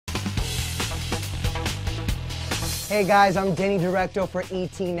Hey guys, I'm Denny Directo for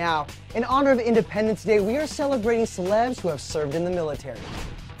ET Now. In honor of Independence Day, we are celebrating celebs who have served in the military.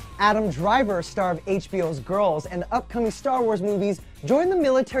 Adam Driver, star of HBO's Girls and the upcoming Star Wars movies, joined the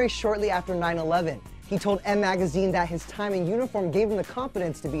military shortly after 9/11. He told M Magazine that his time in uniform gave him the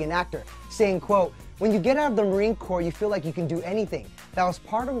confidence to be an actor, saying, quote, "When you get out of the Marine Corps, you feel like you can do anything. That was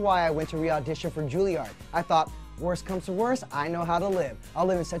part of why I went to re-audition for Juilliard. I thought, worst comes to worst, I know how to live. I'll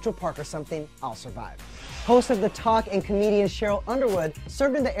live in Central Park or something, I'll survive." Host of The Talk and comedian Cheryl Underwood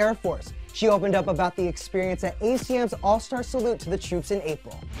served in the Air Force. She opened up about the experience at ACM's All-Star Salute to the troops in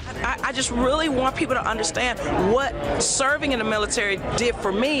April. I just really want people to understand what serving in the military did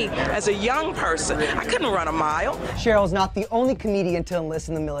for me as a young person. I couldn't run a mile. Cheryl's not the only comedian to enlist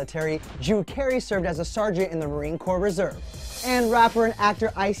in the military. Carey served as a sergeant in the Marine Corps Reserve. And rapper and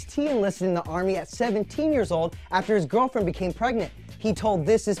actor Ice-T enlisted in the Army at 17 years old after his girlfriend became pregnant. He told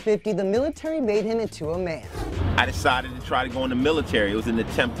This Is 50 the military made him into a man. I decided to try to go in the military. It was an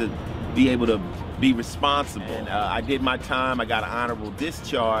attempt to be able to be responsible. And I did my time. I got an honorable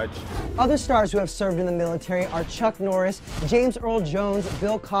discharge. Other stars who have served in the military are Chuck Norris, James Earl Jones,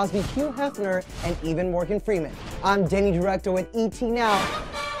 Bill Cosby, Hugh Hefner, and even Morgan Freeman. I'm Denny Directo with ET Now.